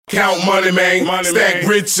Count money, man. Stack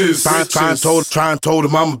riches. Try and told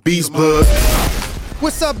him I'm a beast, bud.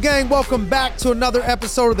 What's up, gang? Welcome back to another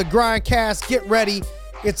episode of the GRINDcast. Get ready.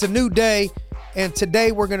 It's a new day, and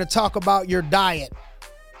today we're going to talk about your diet.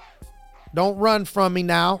 Don't run from me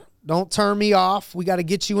now. Don't turn me off. We got to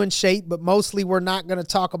get you in shape, but mostly we're not going to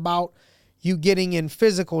talk about you getting in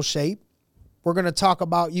physical shape. We're going to talk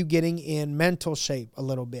about you getting in mental shape a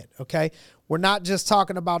little bit, okay? We're not just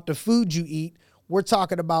talking about the food you eat. We're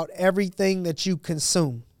talking about everything that you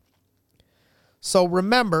consume. So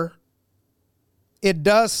remember, it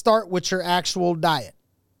does start with your actual diet,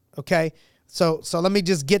 okay? So let me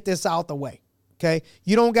just get this out the way, okay?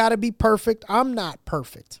 You don't got to be perfect. I'm not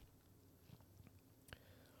perfect.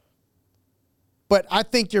 But I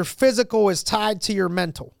think your physical is tied to your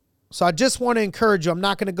mental. So I just want to encourage you. I'm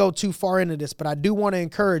not going to go too far into this, but I do want to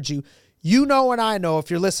encourage you. You know and I know if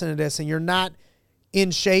you're listening to this and you're not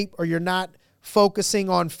in shape or you're not focusing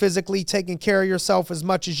on physically taking care of yourself as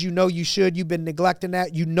much as you know you should, you've been neglecting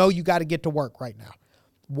that, you know you got to get to work right now.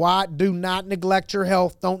 Why? Do not neglect your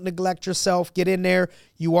health. Don't neglect yourself. Get in there.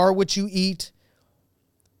 You are what you eat.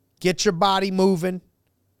 Get your body moving.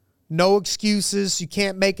 No excuses. You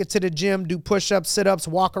can't make it to the gym. Do push-ups, sit-ups,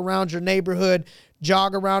 walk around your neighborhood,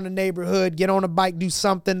 jog around the neighborhood, get on a bike, do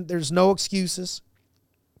something. There's no excuses.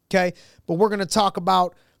 Okay? But we're going to talk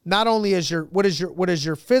about not only what is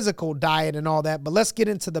your physical diet and all that, but let's get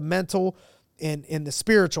into the mental and the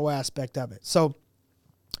spiritual aspect of it. So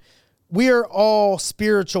we are all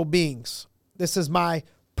spiritual beings. This is my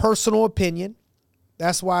personal opinion.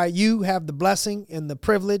 That's why you have the blessing and the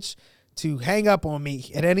privilege to hang up on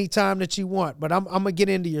me at any time that you want. But I'm going to get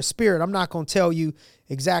into your spirit. I'm not going to tell you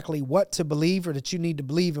exactly what to believe or that you need to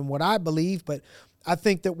believe in what I believe. But I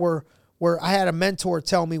think that I had a mentor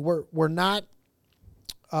tell me we're not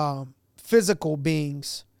physical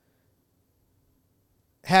beings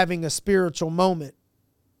having a spiritual moment.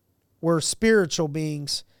 We're spiritual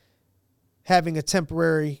beings having a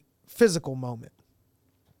temporary physical moment.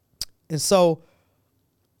 And so,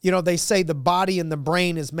 they say the body and the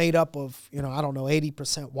brain is made up of,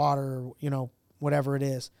 80% water, or, whatever it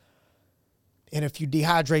is. And if you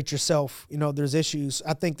dehydrate yourself, there's issues.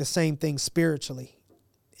 I think the same thing spiritually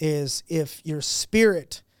is if your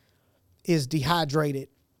spirit is dehydrated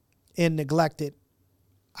and neglected,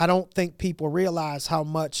 I don't think people realize how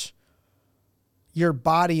much your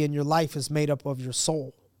body and your life is made up of your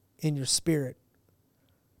soul and your spirit.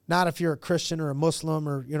 Not if you're a Christian or a Muslim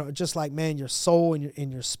or, just like, man, your soul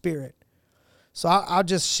and your spirit. So I'll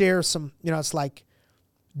just share some, it's like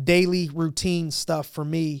daily routine stuff for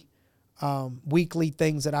me, weekly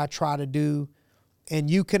things that I try to do. And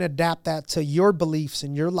you can adapt that to your beliefs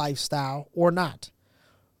and your lifestyle or not.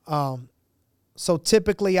 So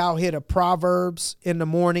typically I'll hit a Proverbs in the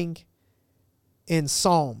morning and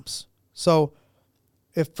Psalms. So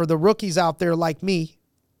if for the rookies out there like me,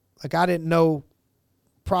 like I didn't know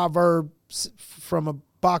Proverbs from a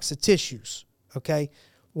box of tissues, okay,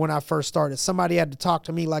 when I first started. Somebody had to talk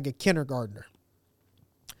to me like a kindergartner.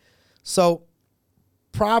 So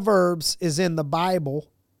Proverbs is in the Bible,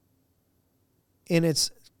 and it's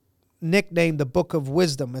nicknamed the Book of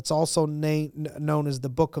Wisdom. It's also known as the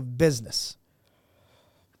Book of Business.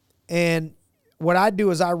 And what I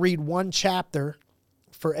do is I read one chapter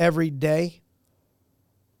for every day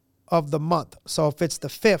of the month. So if it's the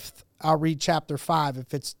 5th, I'll read chapter 5.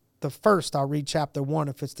 If it's the 1st, I'll read chapter 1.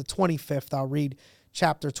 If it's the 25th, I'll read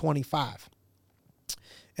chapter 25.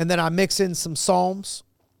 And then I mix in some Psalms.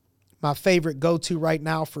 My favorite go-to right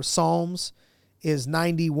now for Psalms is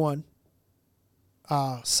 91.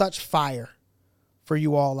 Such fire for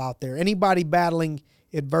you all out there. Anybody battling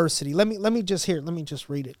adversity. Let me just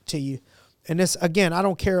read it to you. And this, again, I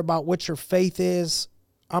don't care about what your faith is.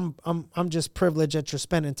 I'm just privileged that you're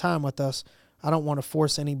spending time with us. I don't want to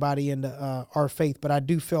force anybody into our faith, but I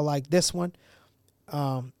do feel like this one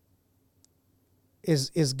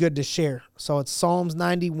is good to share. So it's Psalms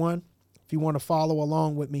 91. If you want to follow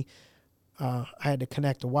along with me, I had to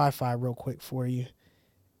connect the Wi-Fi real quick for you,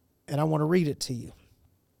 and I want to read it to you.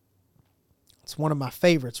 It's one of my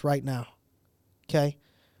favorites right now. Okay?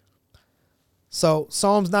 So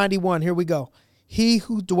Psalms 91, here we go. He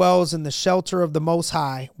who dwells in the shelter of the Most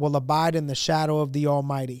High will abide in the shadow of the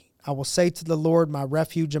Almighty. I will say to the Lord, my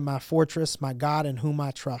refuge and my fortress, my God in whom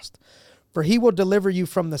I trust. For he will deliver you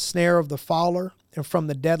from the snare of the fowler and from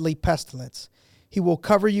the deadly pestilence. He will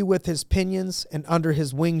cover you with his pinions, and under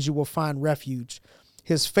his wings you will find refuge.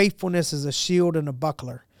 His faithfulness is a shield and a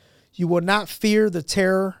buckler. You will not fear the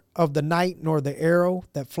terror of the night, nor the arrow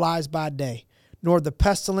that flies by day, nor the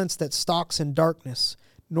pestilence that stalks in darkness,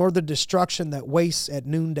 nor the destruction that wastes at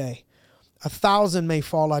noonday. 1,000 may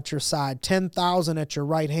fall at your side, 10,000 at your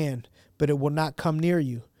right hand, but it will not come near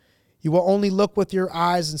you. You will only look with your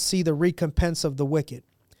eyes and see the recompense of the wicked.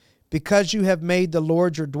 Because you have made the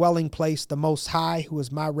Lord your dwelling place, the Most High, who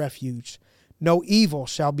is my refuge, no evil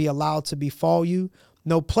shall be allowed to befall you,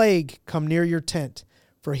 no plague come near your tent.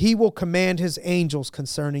 For he will command his angels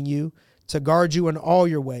concerning you to guard you in all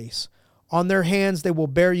your ways. On their hands they will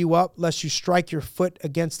bear you up, lest you strike your foot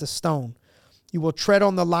against a stone. You will tread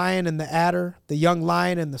on the lion and the adder, the young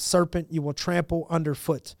lion and the serpent you will trample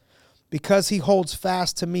underfoot. Because he holds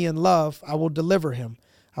fast to me in love, I will deliver him.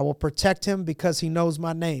 I will protect him because he knows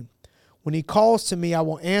my name. When he calls to me, I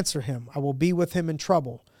will answer him. I will be with him in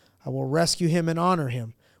trouble. I will rescue him and honor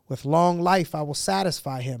him. With long life I will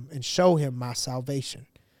satisfy him and show him my salvation.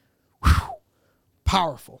 Whew.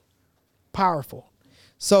 Powerful. Powerful.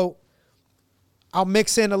 So I'll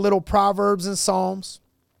mix in a little Proverbs and Psalms.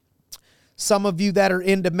 Some of you that are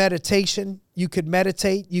into meditation, you could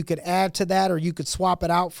meditate. You could add to that, or you could swap it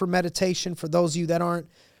out for meditation. For those of you that aren't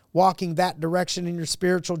walking that direction in your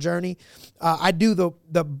spiritual journey, I do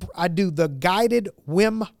the guided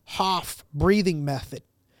Wim Hof breathing method.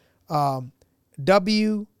 WIMHOF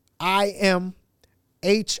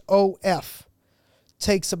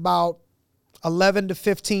takes about 11 to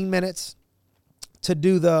 15 minutes to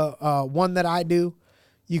do the one that I do.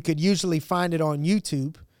 You could usually find it on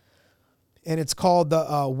YouTube. And it's called the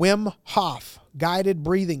Wim Hof guided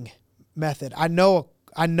breathing method. I know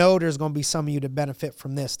there's going to be some of you that benefit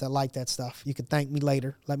from this, that like that stuff. You can thank me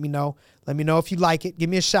later. Let me know. Let me know if you like it. Give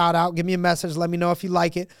me a shout out. Give me a message. Let me know if you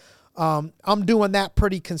like it. I'm doing that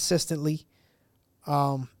pretty consistently.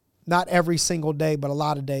 Not every single day, but a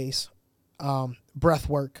lot of days. Breath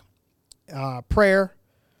work, prayer,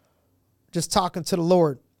 just talking to the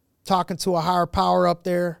Lord, talking to a higher power up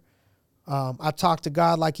there. I talk to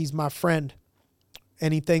God like he's my friend.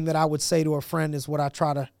 Anything that I would say to a friend is what I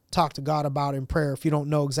try to talk to God about in prayer. If you don't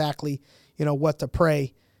know exactly, what to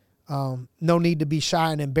pray, no need to be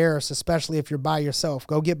shy and embarrassed, especially if you're by yourself.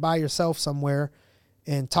 Go get by yourself somewhere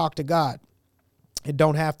and talk to God. It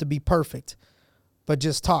don't have to be perfect, but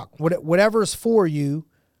just talk. Whatever's for you,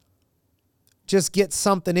 just get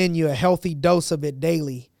something in you, a healthy dose of it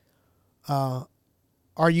daily.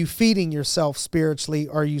 Are you feeding yourself spiritually?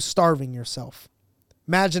 Or are you starving yourself?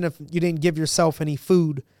 Imagine if you didn't give yourself any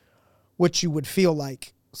food, what you would feel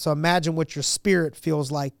like. So imagine what your spirit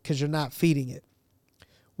feels like because you're not feeding it.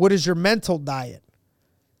 What is your mental diet?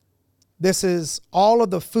 This is all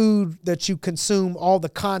of the food that you consume, all the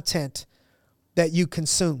content that you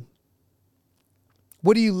consume.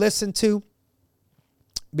 What do you listen to?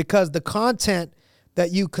 Because the content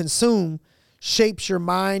that you consume shapes your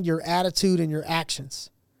mind, your attitude, and your actions.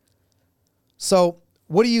 So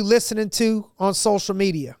what are you listening to on social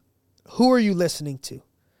media? Who are you listening to?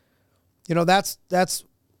 That's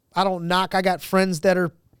I don't knock. I got friends that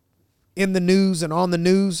are in the news and on the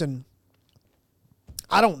news, and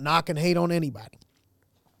I don't knock and hate on anybody.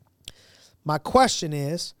 My question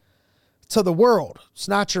is to the world. It's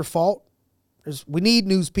not your fault. We need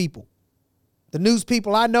news people. The news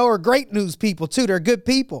people I know are great news people too. They're good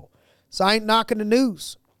people. So I ain't knocking the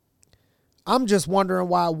news. I'm just wondering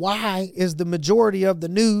why is the majority of the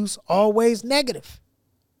news always negative?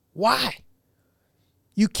 Why?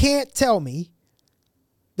 You can't tell me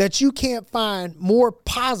that you can't find more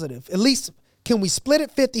positive. At least, can we split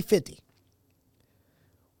it 50-50?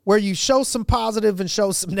 Where you show some positive and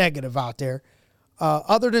show some negative out there,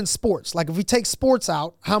 other than sports. Like if we take sports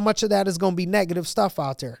out, how much of that is going to be negative stuff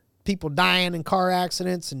out there? People dying in car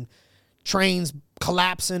accidents and trains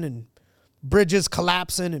collapsing and bridges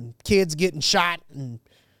collapsing and kids getting shot and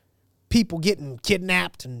people getting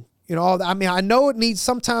kidnapped and all that. I mean, I know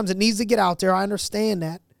sometimes it needs to get out there. I understand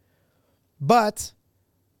that. But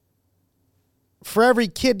for every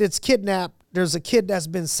kid that's kidnapped, there's a kid that's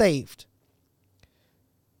been saved.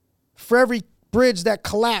 For every bridge that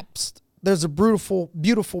collapsed, there's a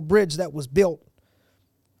beautiful bridge that was built.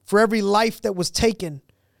 For every life that was taken,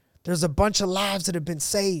 there's a bunch of lives that have been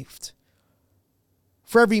saved.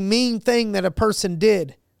 For every mean thing that a person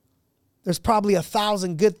did, there's probably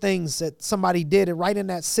 1,000 good things that somebody did right in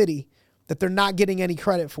that city that they're not getting any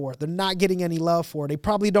credit for. They're not getting any love for. They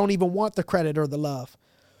probably don't even want the credit or the love.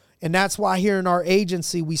 And that's why here in our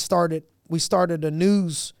agency, we started a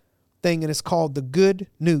news thing, and it's called The Good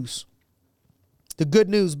News. The Good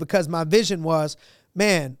News, because my vision was,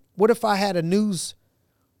 man, what if I had a news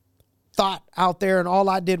thought out there and all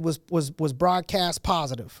I did was broadcast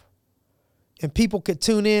positive? And people could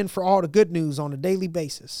tune in for all the good news on a daily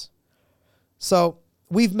basis. So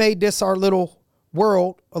we've made this our little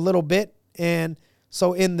world a little bit. And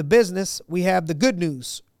so in the business, we have the good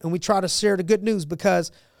news. and we try to share the good news,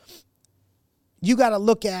 because you got to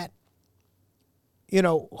look at,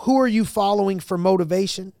 who are you following for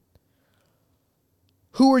motivation?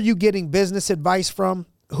 Who are you getting business advice from?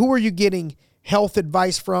 Who are you getting health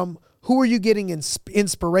advice from? Who are you getting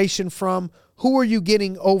inspiration from? Who are you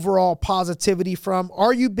getting overall positivity from?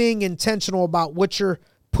 Are you being intentional about what you're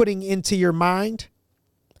putting into your mind?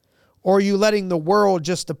 Or are you letting the world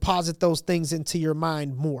just deposit those things into your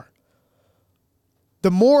mind more?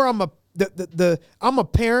 The more I'm a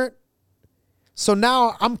parent, so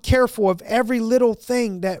now I'm careful of every little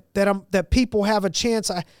thing that people have a chance.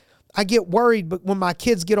 I get worried, but when my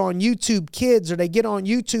kids get on YouTube Kids, or they get on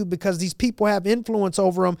YouTube because these people have influence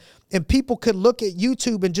over them, and people could look at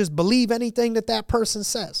YouTube and just believe anything that person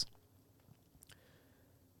says.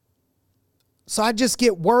 So I just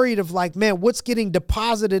get worried of like, man, what's getting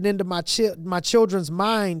deposited into my children's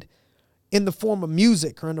mind in the form of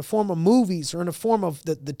music, or in the form of movies, or in the form of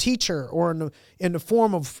the teacher, or in the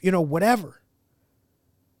form of, whatever.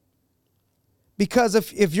 Because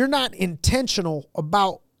if you're not intentional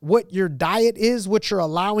about what your diet is, what you're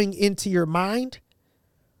allowing into your mind,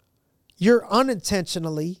 you're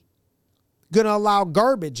unintentionally going to allow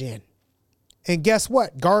garbage in. And guess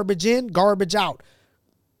what? Garbage in, garbage out.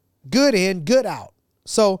 Good in, good out.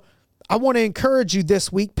 So I want to encourage you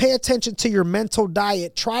this week, pay attention to your mental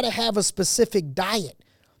diet. Try to have a specific diet.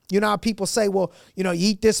 You know how people say, well, you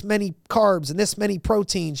eat this many carbs and this many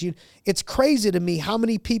proteins. It's crazy to me how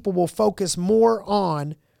many people will focus more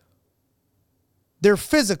on their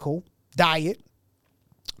physical diet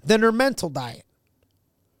than their mental diet.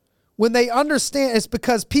 When they understand, it's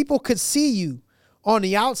because people could see you on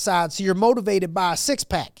the outside, so you're motivated by a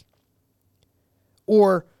six-pack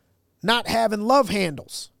or not having love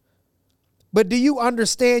handles. But do you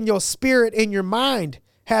understand your spirit and your mind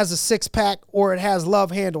has a six-pack or it has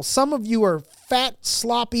love handles? Some of you are fat,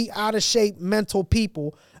 sloppy, out-of-shape mental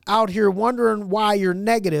people out here wondering why you're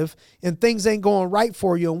negative and things ain't going right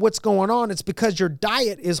for you and what's going on. It's because your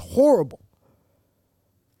diet is horrible.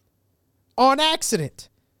 On accident.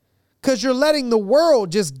 Because you're letting the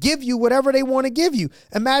world just give you whatever they want to give you.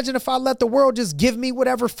 Imagine if I let the world just give me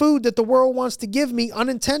whatever food that the world wants to give me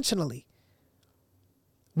unintentionally.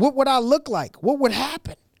 What would I look like? What would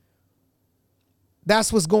happen?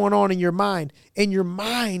 That's what's going on in your mind. And your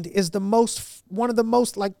mind is one of the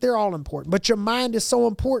most, like, they're all important, but your mind is so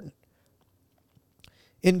important.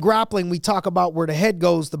 In grappling, we talk about where the head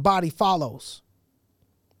goes, the body follows.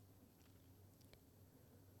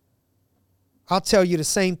 I'll tell you the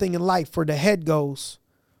same thing in life. Where the head goes,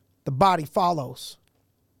 the body follows.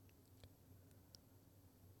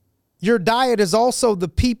 Your diet is also the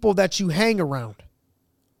people that you hang around.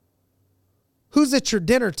 Who's at your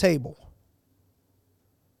dinner table?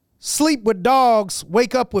 Sleep with dogs,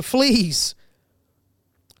 wake up with fleas.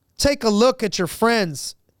 Take a look at your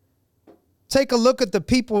friends. Take a look at the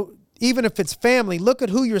people, even if it's family. Look at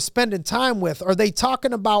who you're spending time with. Are they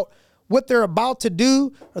talking about what they're about to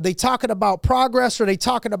do? Are they talking about progress? Or are they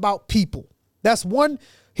talking about people? That's one.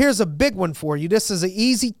 Here's a big one for you. This is an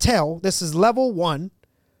easy tell. This is level one.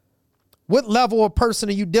 What level of person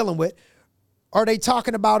are you dealing with? Are they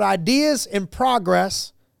talking about ideas and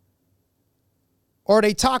progress? Or are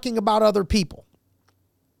they talking about other people?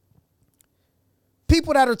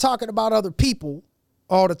 People that are talking about other people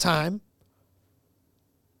all the time,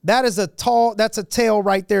 that's a tale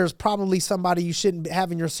right there, is probably somebody you shouldn't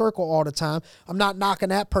have in your circle all the time. I'm not knocking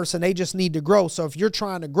that person. They just need to grow. So if you're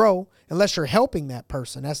trying to grow, unless you're helping that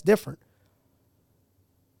person, that's different.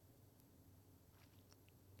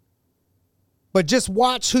 But just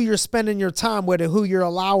watch who you're spending your time with and who you're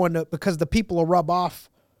allowing to, because the people will rub off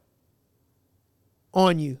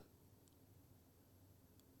on you.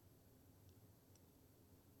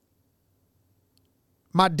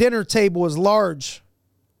 My dinner table is large.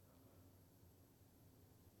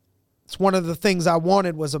 It's one of the things I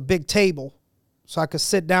wanted, was a big table so I could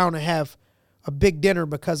sit down and have a big dinner,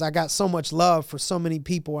 because I got so much love for so many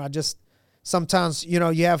people. Sometimes, you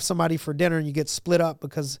have somebody for dinner and you get split up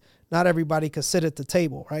because not everybody could sit at the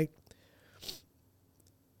table, right?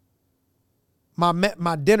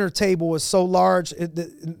 My dinner table is so large,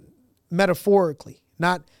 metaphorically,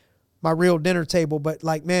 not my real dinner table, but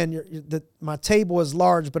like, man, my table is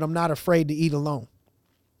large, but I'm not afraid to eat alone.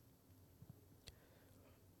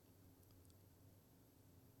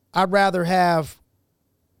 I'd rather have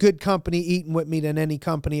good company eating with me than any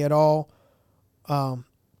company at all.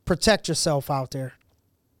 Protect yourself out there.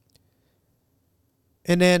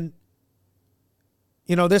 And then,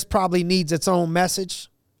 this probably needs its own message,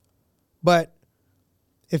 but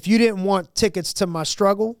if you didn't want tickets to my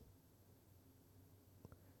struggle,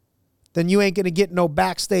 then you ain't going to get no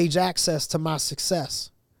backstage access to my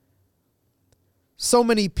success. So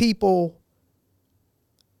many people,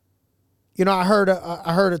 you know, I heard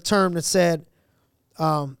a term that said,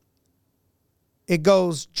 it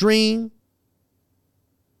goes dream,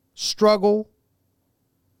 struggle,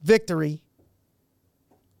 victory.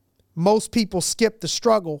 Most people skip the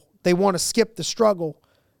struggle. They want to skip the struggle.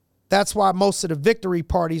 That's why most of the victory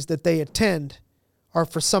parties that they attend are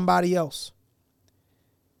for somebody else.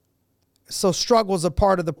 So struggle is a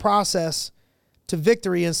part of the process to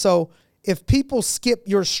victory. And so if people skip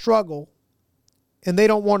your struggle and they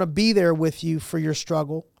don't want to be there with you for your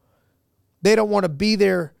struggle, they don't want to be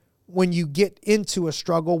there when you get into a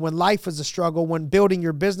struggle, when life is a struggle, when building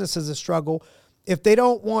your business is a struggle. If they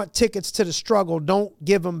don't want tickets to the struggle, don't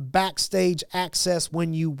give them backstage access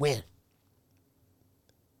when you win.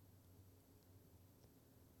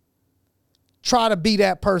 Try to be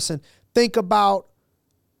that person. Think about,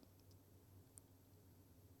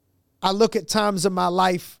 I look at times in my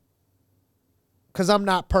life, because I'm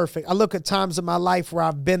not perfect. I look at times in my life where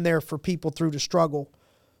I've been there for people through the struggle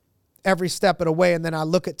every step of the way. And then I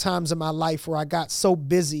look at times in my life where I got so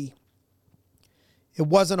busy, it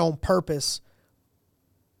wasn't on purpose,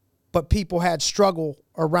 but people had struggle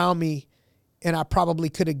around me, and I probably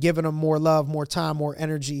could have given them more love, more time, more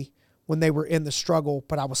energy when they were in the struggle,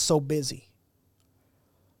 but I was so busy.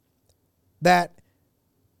 That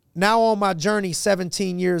now on my journey,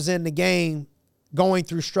 17 years in the game, going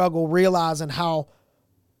through struggle, realizing how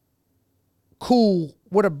cool,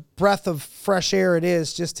 what a breath of fresh air it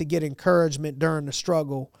is just to get encouragement during the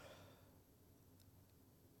struggle.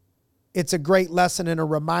 It's a great lesson and a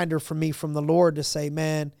reminder for me from the Lord to say,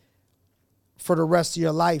 man, for the rest of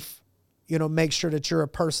your life, you know, make sure that you're a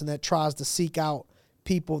person that tries to seek out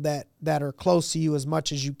people that are close to you as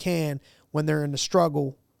much as you can when they're in the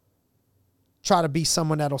struggle. Try to be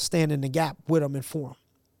someone that'll stand in the gap with them and for them.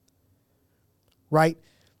 Right?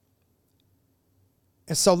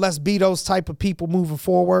 And so let's be those type of people moving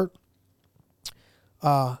forward.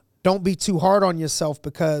 Don't be too hard on yourself,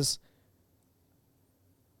 because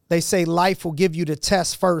they say life will give you the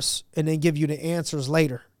test first and then give you the answers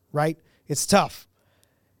later, right? It's tough.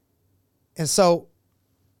 And so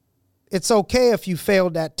it's okay if you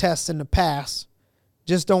failed that test in the past.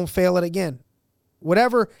 Just don't fail it again.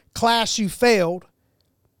 Whatever class you failed,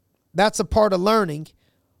 that's a part of learning,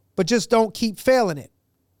 but just don't keep failing it.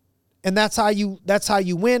 And that's how you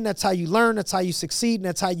win, that's how you learn, that's how you succeed, and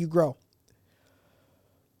that's how you grow.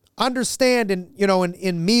 Understand,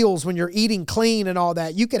 in meals, when you're eating clean and all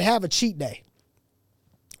that, you can have a cheat day.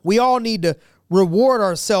 We all need to reward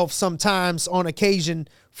ourselves sometimes on occasion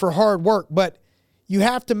for hard work, but you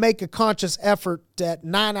have to make a conscious effort that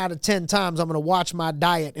 9 out of 10 times I'm going to watch my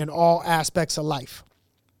diet in all aspects of life.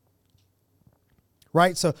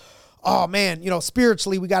 Right? So, oh man,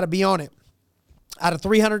 spiritually, we got to be on it. Out of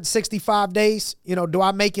 365 days, do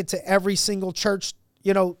I make it to every single church,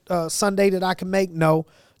 Sunday that I can make? No.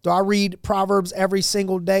 Do I read Proverbs every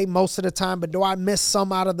single day? Most of the time. But do I miss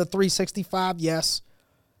some out of the 365? Yes.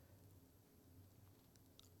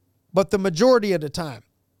 But the majority of the time,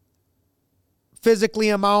 physically,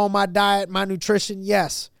 am I on my diet, my nutrition?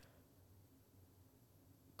 Yes.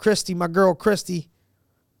 Christy, my girl Christy,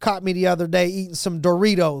 caught me the other day eating some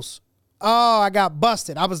Doritos. Oh, I got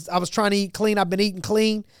busted. I was trying to eat clean. I've been eating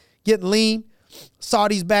clean, getting lean. Saw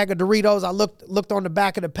these bag of Doritos. I looked on the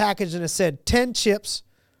back of the package and it said 10 chips,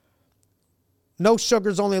 no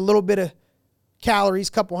sugars, only a little bit of calories,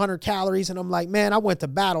 couple hundred calories. And I'm like, man, I went to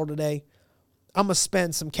battle today. I'm going to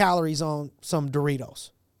spend some calories on some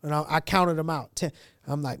Doritos. And I counted them out. 10.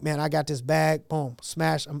 I'm like, man, I got this bag. Boom,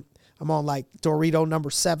 smash. I'm on like Dorito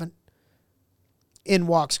number 7. In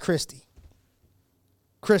walks Christy.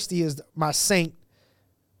 Christy is my saint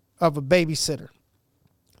of a babysitter.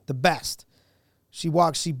 The best. She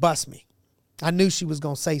walks, she busts me. I knew she was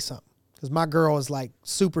going to say something, because my girl is like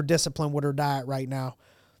super disciplined with her diet right now.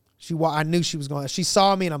 I knew she was going to. She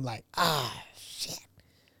saw me and I'm like, shit.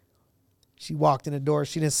 She walked in the door.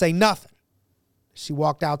 She didn't say nothing. She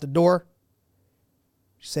walked out the door.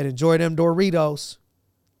 She said, enjoy them Doritos.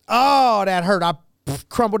 Oh, that hurt. I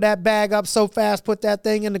crumbled that bag up so fast, put that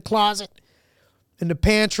thing in the closet, in the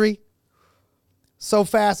pantry, so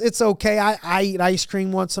fast. It's okay. I eat ice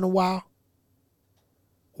cream once in a while.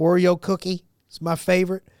 Oreo cookie is my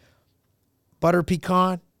favorite. Butter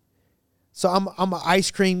pecan. So I'm an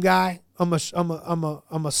ice cream guy. I'm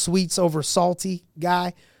a sweets over salty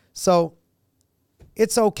guy. So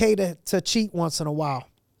it's okay to cheat once in a while,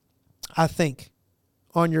 I think,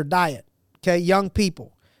 on your diet. Okay, young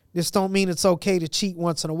people. This don't mean it's okay to cheat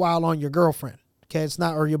once in a while on your girlfriend. Okay, it's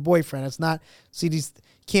not, or your boyfriend. It's not, see, these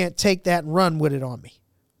can't take that and run with it on me.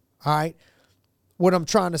 All right. What I'm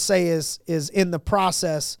trying to say is in the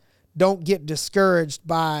process, don't get discouraged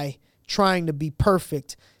by trying to be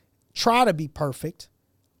perfect. Try to be perfect,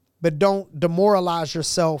 but don't demoralize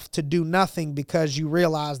yourself to do nothing because you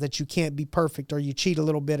realize that you can't be perfect, or you cheat a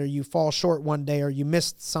little bit, or you fall short one day, or you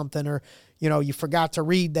missed something, or, you know, you forgot to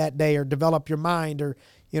read that day, or develop your mind, or,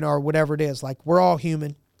 you know, or whatever it is. Like, we're all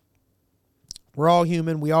human. We're all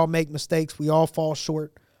human. We all make mistakes. We all fall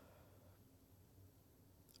short.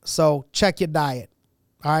 So check your diet.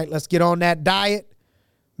 All right, let's get on that diet.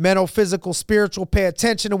 Mental, physical, spiritual. Pay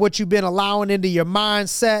attention to what you've been allowing into your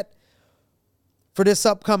mindset for this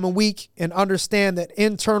upcoming week, and understand that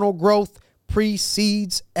internal growth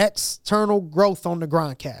precedes external growth on the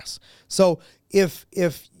GRINDcast. So if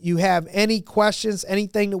you have any questions,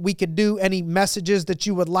 anything that we could do, any messages that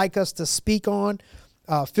you would like us to speak on,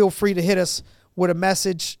 feel free to hit us with a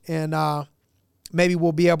message, and maybe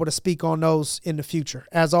we'll be able to speak on those in the future.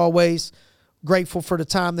 As always, grateful for the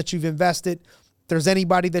time that you've invested. If there's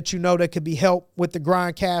anybody that you know that could be helped with the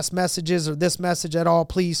GRINDcast messages or this message at all,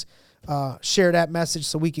 please share that message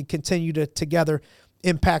so we can continue to together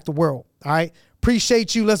impact the world. All right.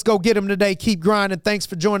 Appreciate you. Let's go get them today. Keep grinding. Thanks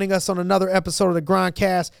for joining us on another episode of the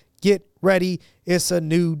GRINDcast. Get ready. It's a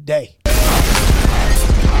new day.